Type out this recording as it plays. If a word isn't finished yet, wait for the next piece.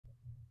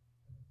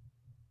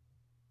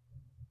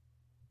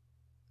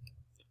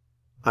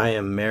I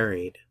am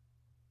married.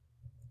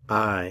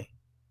 I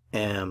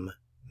am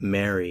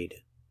married.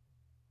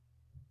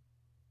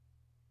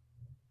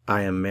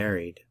 I am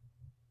married.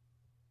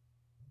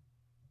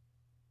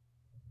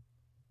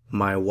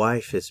 My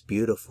wife is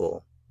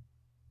beautiful.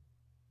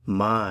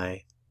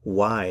 My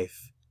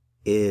wife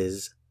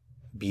is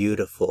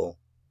beautiful.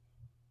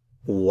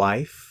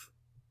 Wife,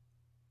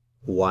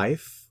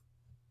 wife,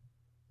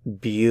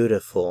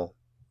 beautiful,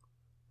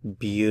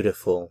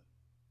 beautiful.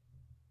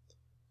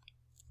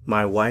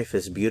 My wife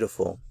is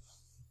beautiful.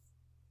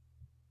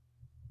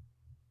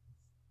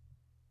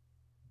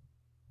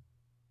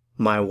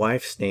 My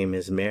wife's name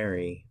is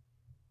Mary.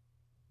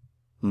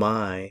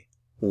 My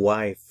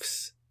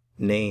wife's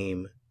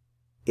name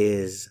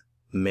is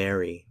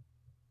Mary.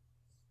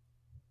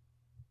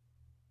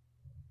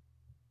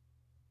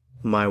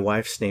 My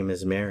wife's name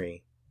is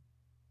Mary.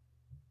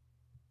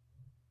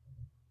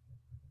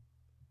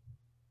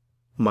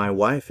 My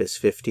wife is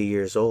 50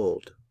 years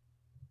old.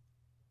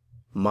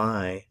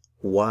 My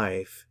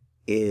wife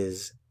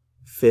is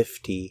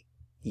 50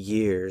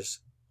 years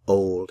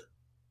old.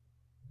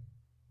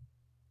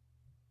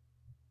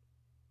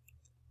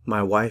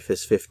 My wife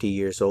is 50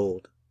 years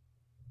old.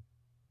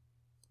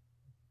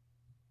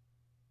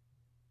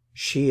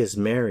 She is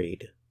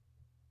married.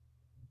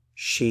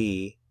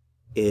 She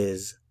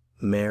is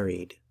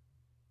married.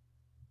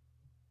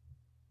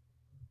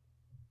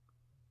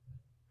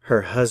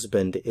 Her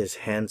husband is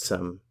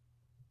handsome.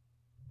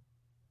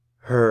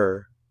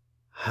 Her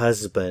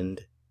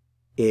husband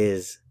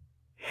is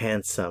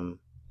handsome.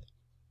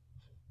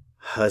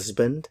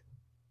 Husband,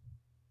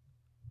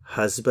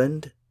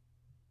 husband,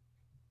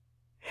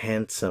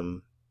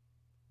 handsome,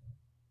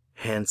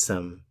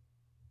 handsome.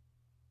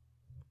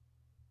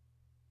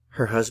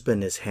 Her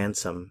husband is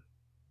handsome.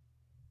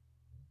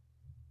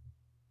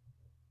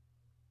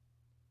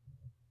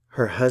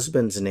 Her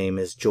husband's name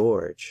is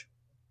George.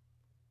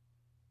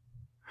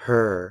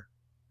 Her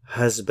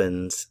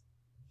husband's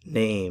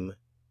name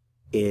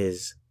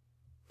is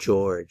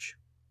George.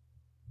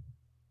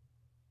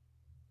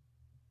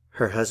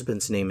 Her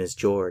husband's name is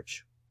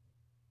George.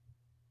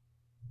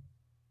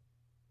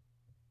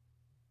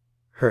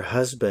 Her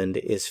husband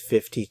is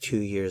 52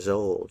 years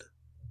old.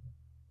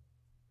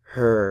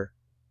 Her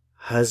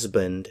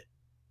husband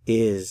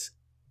is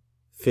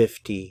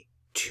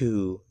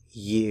 52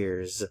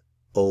 years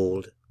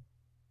old.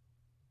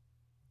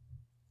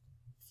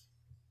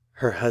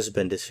 Her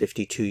husband is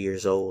 52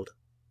 years old.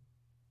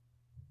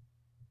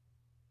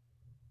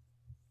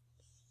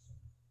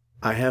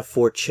 I have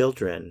 4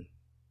 children.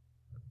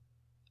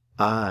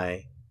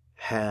 I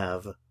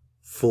have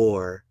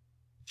 4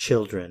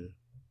 children.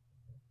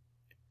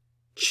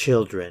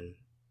 Children,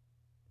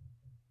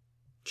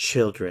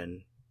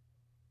 children.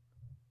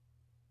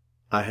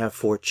 I have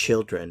 4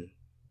 children.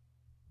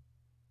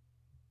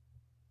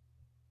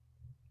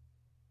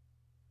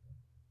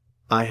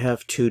 I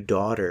have 2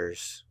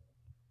 daughters.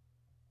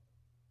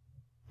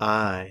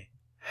 I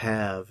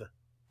have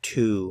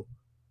 2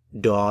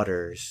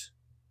 daughters.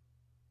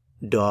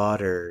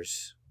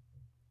 Daughters,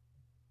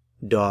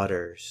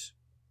 daughters.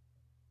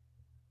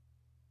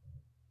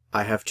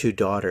 I have 2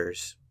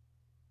 daughters.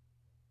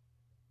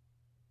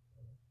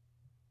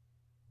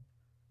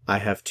 I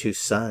have 2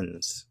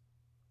 sons.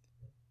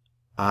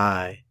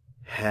 I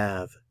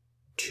have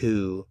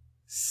 2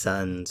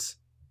 sons.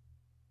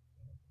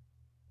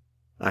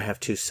 I have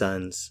 2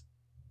 sons.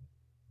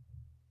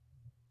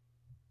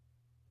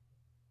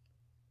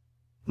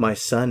 My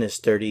son is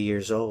 30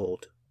 years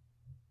old.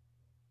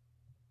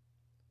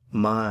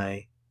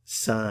 My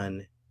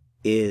son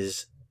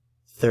is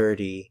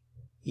 30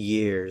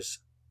 years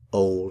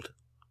old.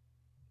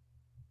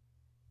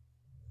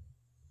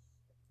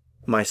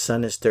 My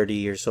son is 30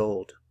 years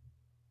old.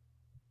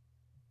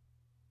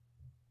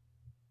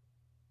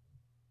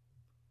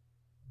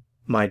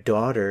 My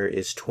daughter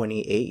is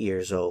 28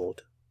 years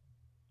old.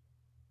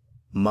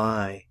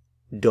 My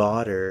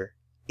daughter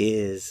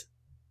is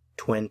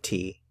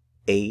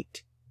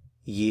 28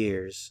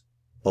 years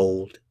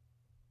old.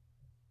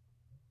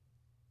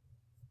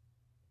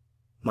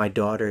 My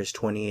daughter is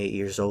 28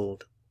 years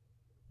old.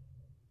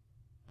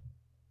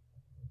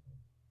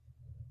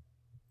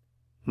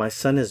 My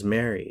son is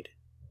married.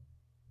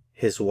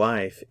 His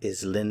wife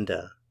is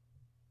Linda.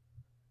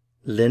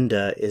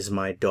 Linda is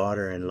my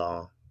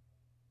daughter-in-law.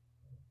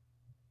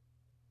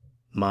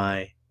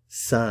 My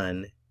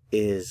son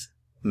is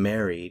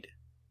married.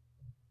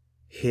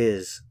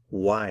 His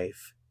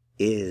wife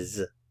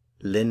is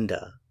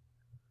Linda.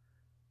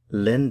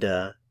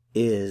 Linda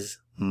is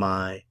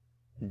my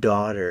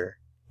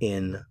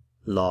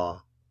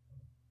daughter-in-law.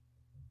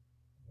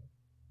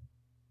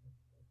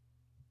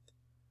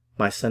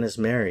 My son is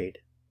married.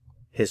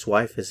 His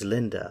wife is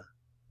Linda.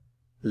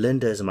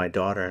 Linda is my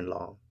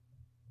daughter-in-law.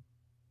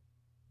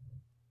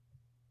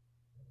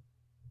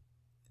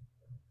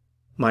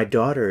 My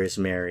daughter is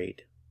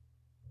married.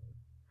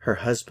 Her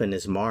husband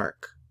is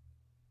Mark.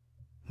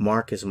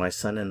 Mark is my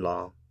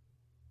son-in-law.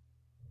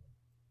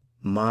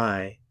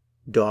 My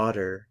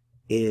daughter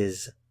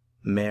is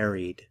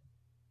married.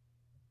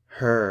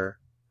 Her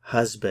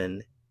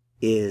husband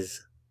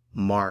is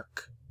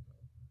Mark.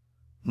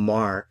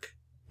 Mark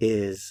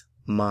is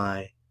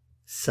my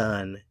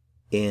son-in-law.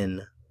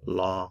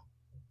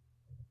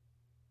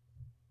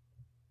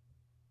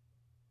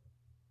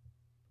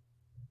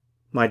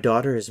 My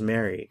daughter is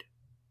married.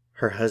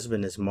 Her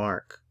husband is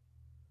Mark.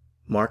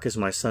 Mark is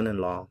my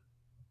son-in-law.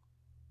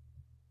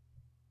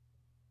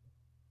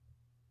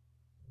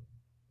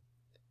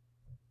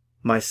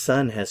 My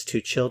son has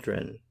 2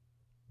 children.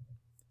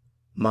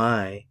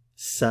 My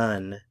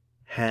son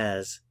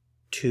has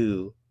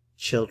 2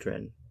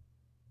 children.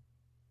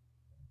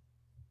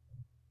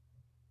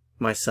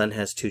 My son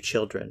has 2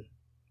 children.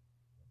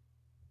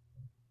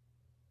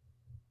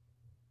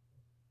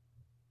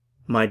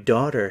 My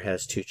daughter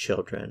has 2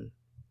 children.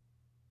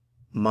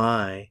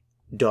 My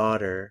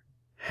daughter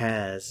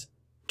has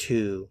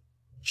 2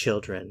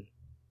 children.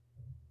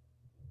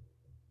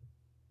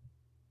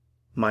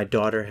 My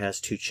daughter has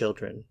 2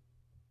 children.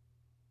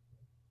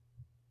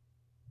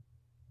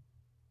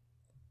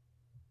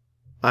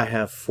 I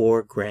have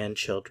 4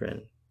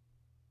 grandchildren.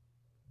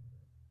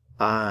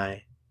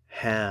 I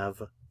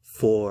have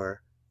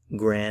 4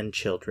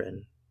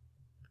 grandchildren.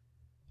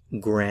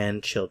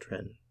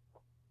 Grandchildren.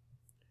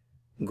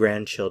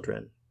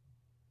 Grandchildren.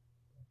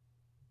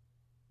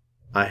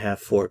 I have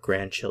 4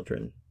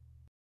 grandchildren.